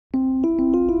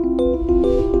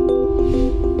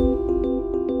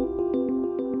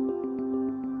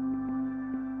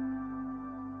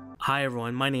Hi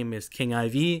everyone, my name is Kieng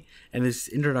IV, and this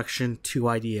is Introduction to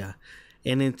IDEA.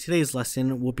 And in today's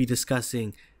lesson, we'll be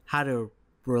discussing how to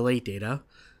relate data.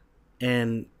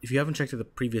 And if you haven't checked out the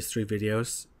previous 3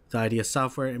 videos, the IDEA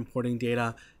software, importing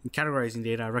data, and categorizing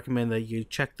data, I recommend that you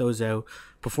check those out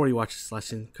before you watch this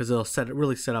lesson, because it'll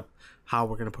really set up how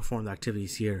we're going to perform the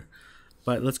activities here.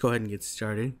 But let's go ahead and get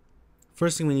started.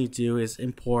 First thing we need to do is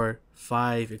import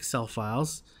 5 Excel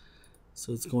files.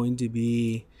 So it's going to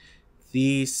be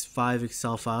these 5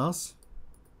 Excel files.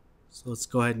 So let's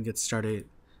go ahead and get started.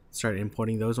 Start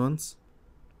importing those ones.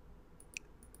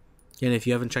 And if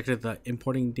you haven't checked out the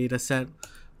importing data set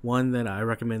one, then I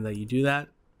recommend that you do that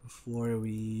before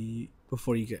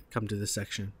you come to this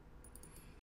section.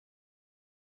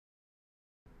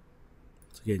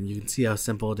 So again, you can see how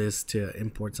simple it is to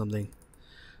import something,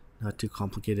 not too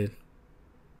complicated.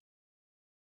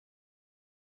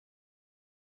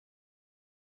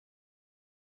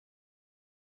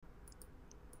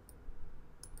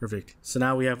 Perfect. So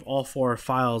now we have all 4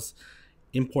 files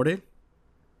imported,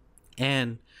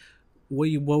 and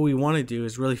what we want to do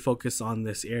is really focus on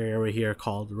this area right here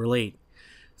called relate.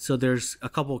 So there's a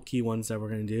couple key ones that we're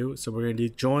going to do. So we're going to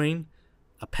do join,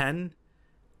 append.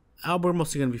 We're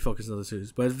mostly going to be focused on those two,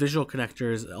 but visual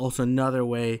connector is also another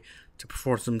way to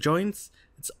perform some joins.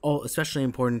 It's especially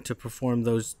important to perform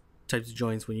those types of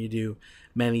joins when you do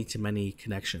many-to-many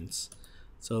connections.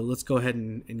 So let's go ahead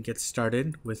and get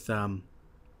started with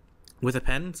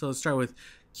append. So let's start with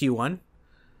Q1,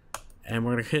 and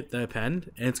we're going to hit the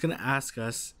append, and it's going to ask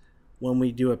us, when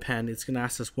we do append, it's going to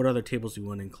ask us what other tables we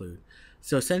want to include.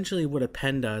 So essentially what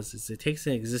append does is it takes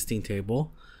an existing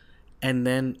table and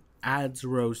then adds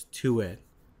rows to it.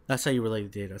 That's how you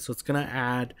relate the data. So it's going to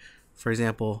add, for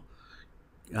example,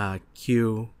 let's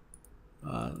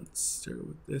start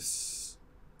with this,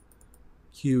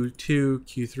 Q2,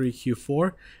 Q3,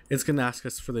 Q4. It's going to ask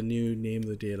us for the new name of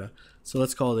the data. So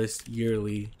let's call this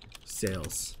yearly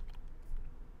sales.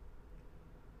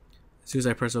 As soon as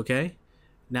I press OK,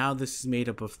 now this is made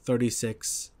up of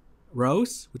 36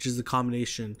 rows, which is the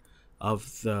combination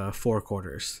of the 4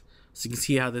 quarters. So you can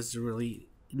see how this is a really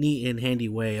neat and handy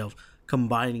way of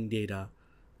combining data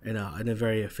in a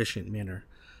very efficient manner.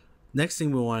 Next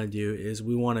thing we want to do is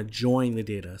we want to join the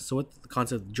data. So what the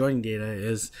concept of joining data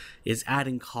is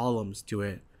adding columns to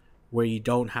it where you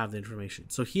don't have the information.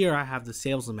 So here I have the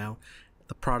sales amount,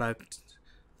 the product,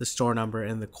 the store number,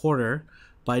 and the quarter,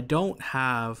 but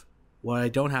what I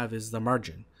don't have is the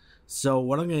margin. So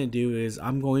what I'm going to do is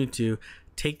I'm going to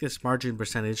take this margin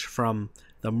percentage from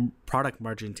the product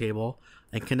margin table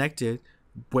and connect it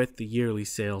with the yearly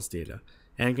sales data.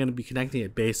 And I'm going to be connecting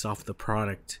it based off the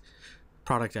product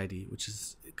ID, which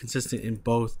is consistent in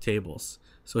both tables.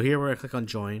 So here we're going to click on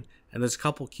join, and there's a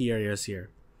couple key areas here.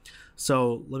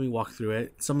 So let me walk through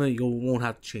it. Some of you won't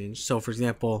have to change. So for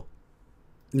example,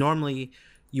 normally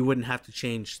you wouldn't have to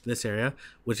change this area,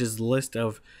 which is the list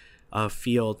of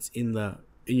fields in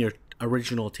your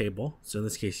original table. So in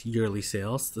this case, yearly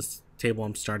sales, this table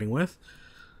I'm starting with,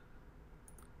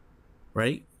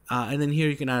 right? And then here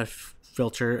you can add a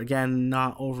filter. Again,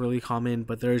 not overly common,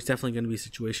 but there's definitely going to be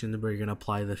situations where you're going to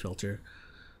apply the filter.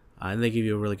 And they give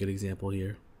you a really good example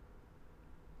here.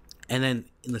 And then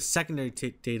in the secondary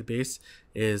database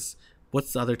is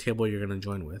what's the other table you're going to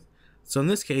join with. So in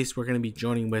this case, we're going to be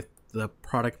joining with the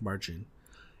product margin.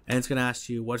 And it's going to ask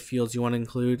you what fields you want to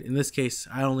include. In this case,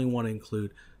 I only want to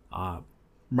include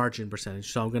margin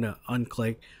percentage. So I'm going to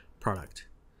unclick product.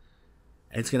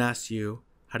 And it's going to ask you,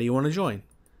 how do you want to join?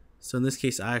 So in this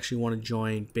case, I actually want to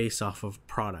join based off of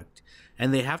product.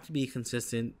 And they have to be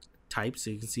consistent types.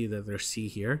 So you can see that there's C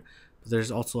here. But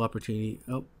there's also opportunity.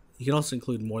 You can also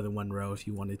include more than one row if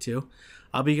you wanted to.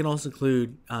 But you can also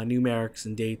include numerics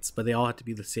and dates, but they all have to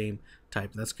be the same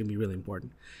type. That's going to be really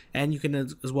important. And you can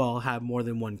as well have more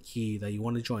than one key that you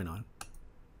want to join on.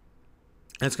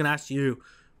 And it's going to ask you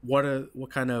what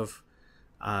kind of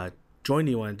join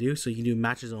do you want to do. So you can do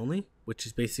matches only, which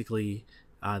is basically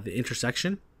the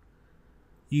intersection.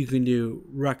 You can do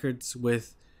records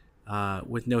with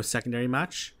no secondary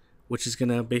match, which is going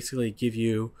to basically give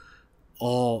you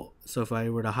all. So if I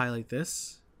were to highlight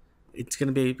this, it's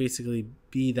going to basically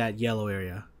be that yellow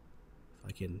area. If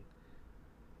I can.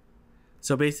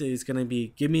 So basically it's going to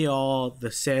be, give me all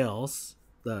the sales,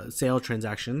 the sale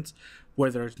transactions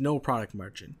where there's no product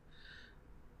margin.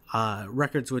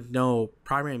 Records with no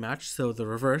primary match, so the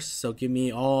reverse. So give me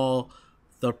all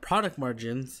the product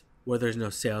margins where there's no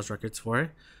sales records for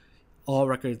it. All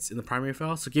records in the primary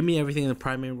file. So give me everything in the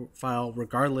primary file,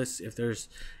 regardless if there's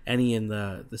any in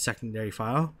the secondary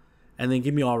file. and then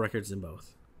give me all records in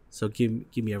both. So give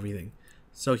me everything.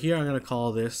 So here I'm going to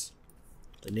call this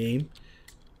the name,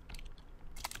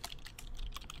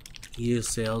 use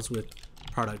sales with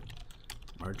product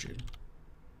margin.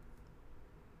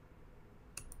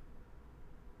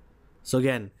 So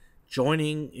again,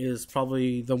 joining is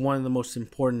probably one of the most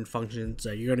important functions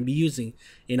that you're going to be using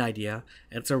in IDEA.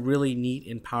 It's a really neat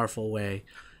and powerful way,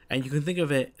 and you can think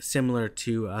of it similar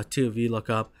to a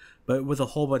VLOOKUP, but with a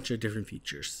whole bunch of different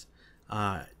features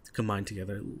combined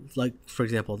together. Like for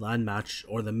example, the unmatched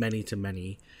or the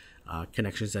many-to-many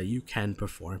connections that you can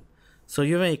perform. So if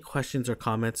you have any questions or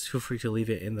comments, feel free to leave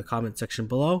it in the comment section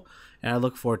below, and I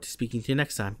look forward to speaking to you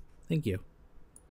next time. Thank you.